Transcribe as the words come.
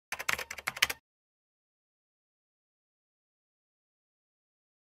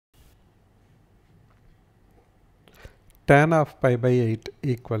tan of pi by 8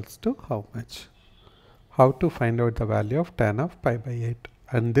 equals to how much? How to find out the value of tan of pi by 8.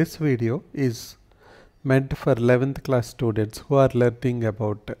 And this video is meant for 11th class students who are learning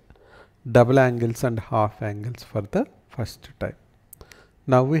about double angles and half angles for the first time.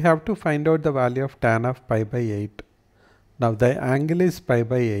 Now we have to find out the value of tan of pi by 8. Now the angle is pi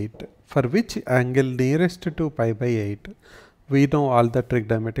by 8. For which angle nearest to pi by 8, we know all the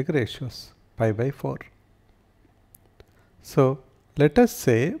trigonometric ratios, pi by 4. So let us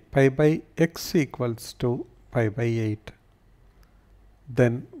say pi by x equals to pi by 8.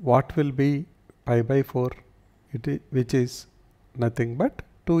 Then what will be pi by 4, which is nothing but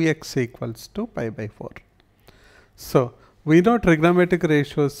 2x equals to pi by 4. So we know trigonometric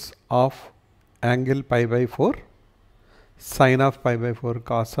ratios of angle pi by 4, sine of pi by 4,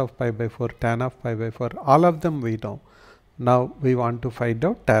 cos of pi by 4, tan of pi by 4, all of them we know. Now we want to find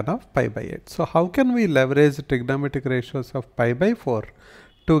out tan of pi by 8. So how can we leverage trigonometric ratios of pi by 4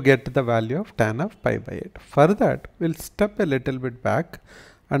 to get the value of tan of pi by 8? For that, we'll step a little bit back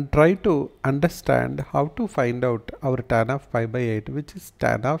and try to understand how to find out our tan of pi by 8, which is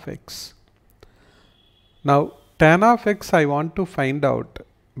tan of x. Now tan of x I want to find out,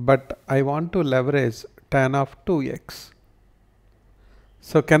 but I want to leverage tan of 2x.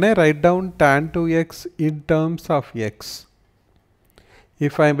 So can I write down tan 2x in terms of x?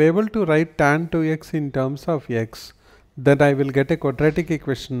 If I am able to write tan 2x in terms of x, then I will get a quadratic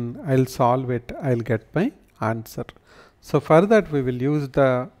equation, I will solve it, I will get my answer. So for that we will use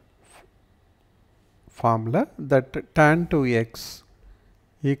the formula that tan 2x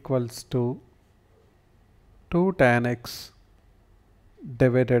equals to 2 tan x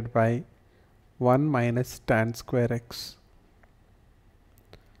divided by 1 minus tan square x.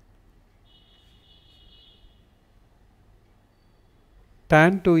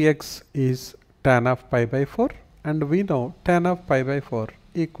 Tan 2x is tan of pi by 4 and we know tan of pi by 4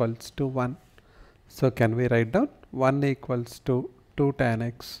 equals to 1. So can we write down 1 equals to 2 tan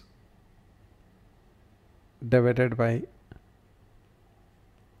x divided by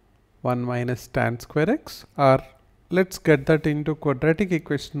 1 minus tan square x, or let's get that into quadratic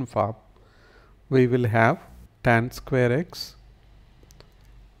equation form. We will have tan square x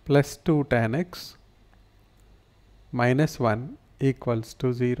plus 2 tan x minus 1 equals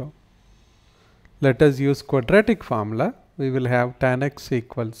to 0. Let us use quadratic formula. We will have tan x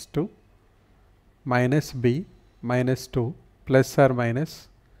equals to minus b minus 2 plus or minus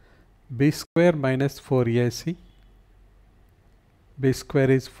b square minus 4ac. b square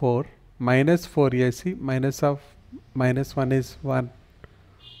is 4 minus 4ac, minus of minus 1 is 1.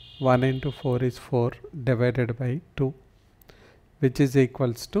 1 into 4 is 4 divided by 2, which is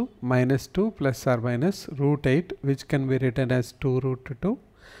equals to minus 2 plus or minus root 8, which can be written as 2 root 2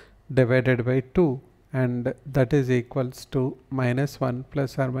 divided by 2, and that is equals to minus 1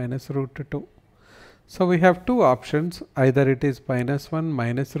 plus or minus root 2. So we have two options, either it is minus 1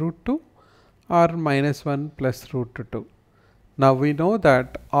 minus root 2 or minus 1 plus root 2. Now we know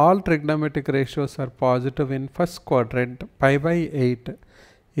that all trigonometric ratios are positive in first quadrant. Pi by 8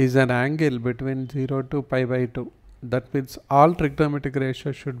 is an angle between 0 to pi by 2. That means all trigonometric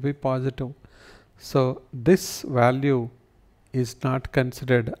ratios should be positive. So this value is not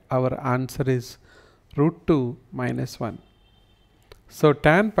considered. Our answer is root 2 minus 1. So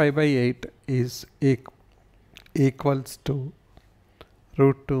tan pi by 8 is equals to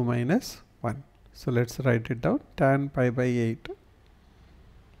root 2 minus 1. So let's write it down. Tan pi by 8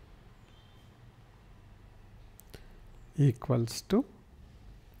 equals to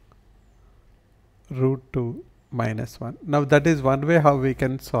root 2 minus 1. Now that is one way how we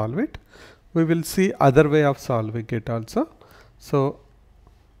can solve it. We will see other way of solving it also. So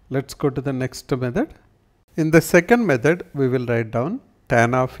let's go to the next method. In the second method, we will write down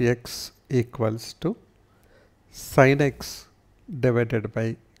tan of x equals to sin x divided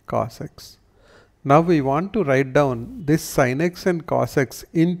by cos x. Now we want to write down this sin x and cos x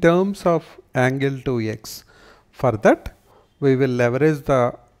in terms of angle 2x. For that, we will leverage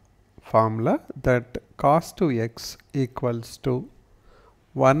the formula that cos 2x equals to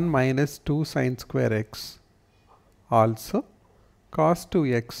 1 minus 2 sin square x. Also, cos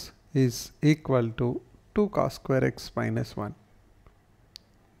 2x is equal to 2 cos square x minus 1.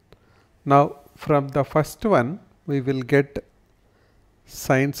 Now from the first one, we will get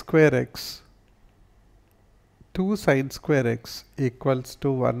sin square x, 2 sin square x equals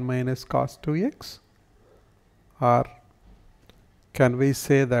to 1 minus cos 2x, or can we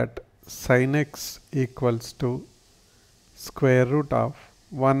say that sin x equals to square root of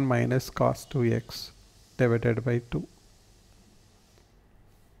 1 minus cos 2x divided by 2.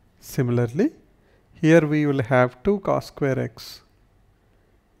 Similarly, Here we will have 2 cos square x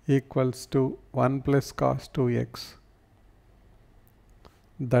equals to 1 plus cos 2x.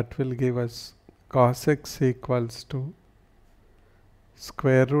 That will give us cos x equals to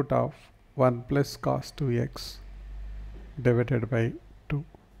square root of 1 plus cos 2x divided by 2.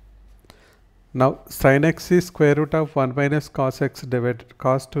 Now sin x is square root of 1 minus cos x divided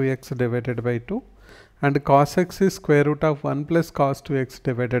cos 2x divided by 2, and cos x is square root of 1 plus cos 2x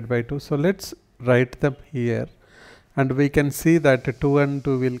divided by 2. So let's write them here, and we can see that 2 and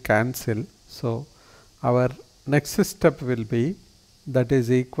 2 will cancel. So our next step will be that is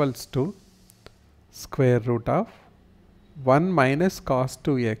equals to square root of 1 minus cos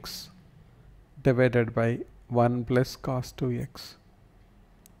 2x divided by 1 plus cos 2x.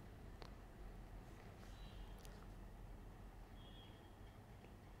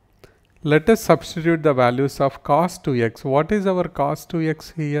 Let us substitute the values of cos 2x. What is our cos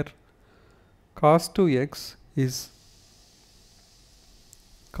 2x here? Cos 2x is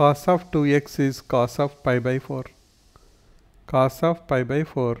cos of 2x is cos of pi by 4. Cos of pi by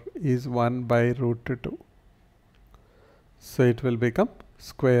 4 is 1 by root 2. So it will become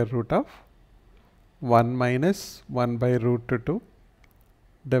square root of 1 minus 1 by root 2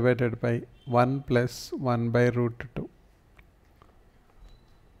 divided by 1 plus 1 by root 2.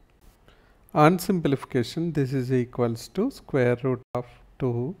 On simplification, this is equals to square root of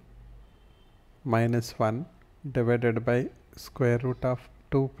 2 minus 1 divided by square root of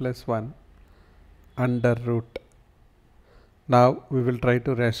 2 plus 1 under root. Now we will try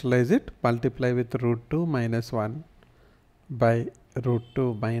to rationalize it. Multiply with root 2 minus 1 by root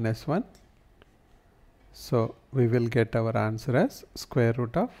 2 minus 1. So we will get our answer as square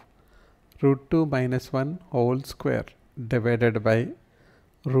root of root 2 minus 1 whole square divided by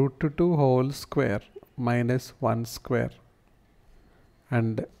root 2 whole square minus 1 square,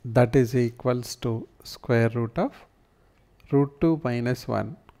 and that is equals to square root of root 2 minus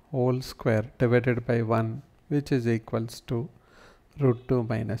 1 whole square divided by 1, which is equals to root 2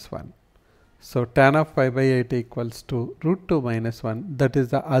 minus 1. So tan of pi by 8 equals to root 2 minus 1. That is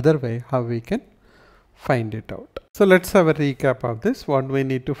the other way how we can find it out. So let's have a recap of this. What we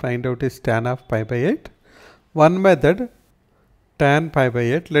need to find out is tan of pi by 8. One method, tan pi by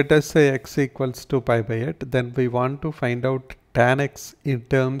 8, let us say x equals to pi by 8, then we want to find out tan x in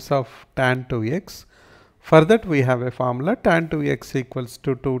terms of tan 2x. For that we have a formula, tan 2x equals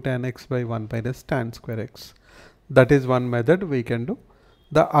to 2 tan x by 1 minus tan square x. That is one method we can do.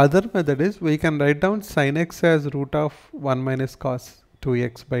 The other method is we can write down sin x as root of 1 minus cos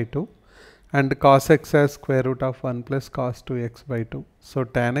 2x by 2 and cos x as square root of 1 plus cos 2x by 2. So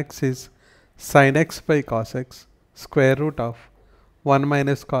tan x is sin x by cos x square root of 1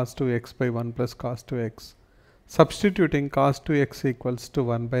 minus cos 2x by 1 plus cos 2x. Substituting cos 2x equals to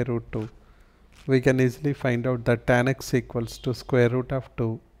 1 by root 2, we can easily find out that tan x equals to square root of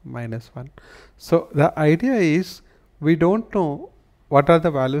 2 minus 1. So the idea is we don't know what are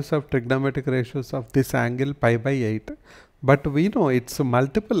the values of trigonometric ratios of this angle pi by 8, but we know it's a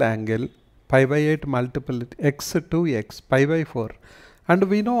multiple angle pi by 8 multiple x 2x pi by 4. And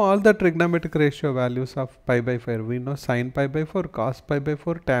we know all the trigonometric ratio values of pi by 4. We know sin pi by 4, cos pi by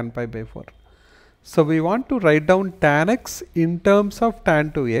 4, tan pi by 4. So we want to write down tan x in terms of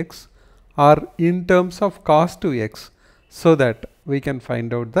tan 2x or in terms of cos 2x so that we can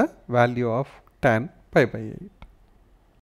find out the value of tan pi by 8.